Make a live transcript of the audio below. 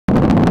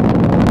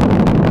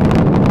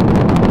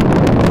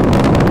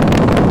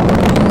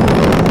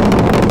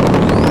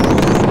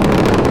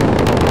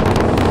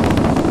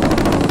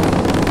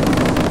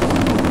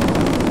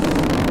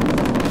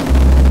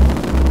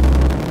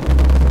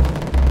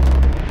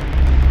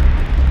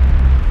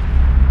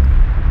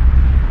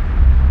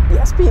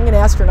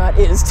astronaut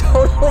is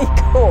totally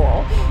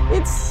cool.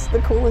 It's the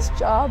coolest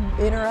job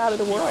in or out of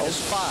the world. It's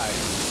 5,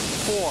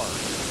 4,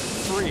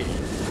 3, 2,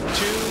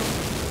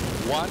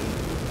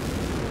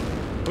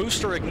 1.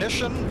 Booster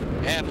ignition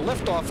and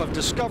liftoff of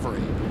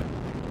Discovery.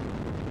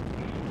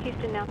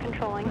 Houston now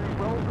controlling.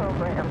 Roll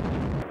program.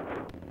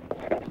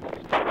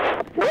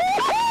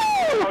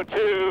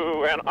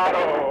 102 and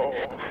auto.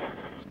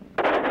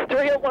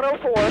 3 at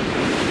 104.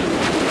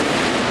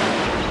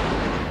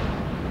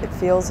 It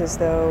feels as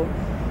though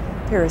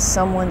there is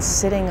someone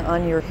sitting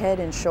on your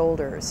head and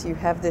shoulders. You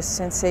have this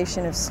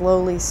sensation of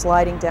slowly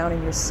sliding down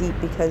in your seat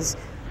because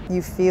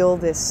you feel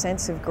this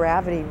sense of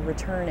gravity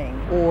returning,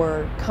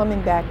 or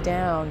coming back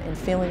down and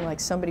feeling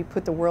like somebody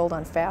put the world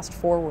on fast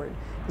forward,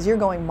 because you're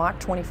going Mach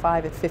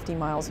 25 at 50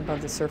 miles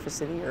above the surface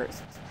of the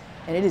Earth.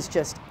 And it is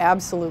just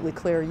absolutely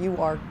clear you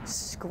are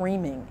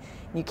screaming.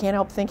 You can't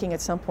help thinking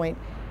at some point,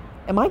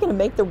 am I going to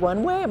make the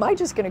runway? Am I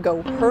just going to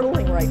go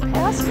hurtling right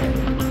past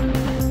it?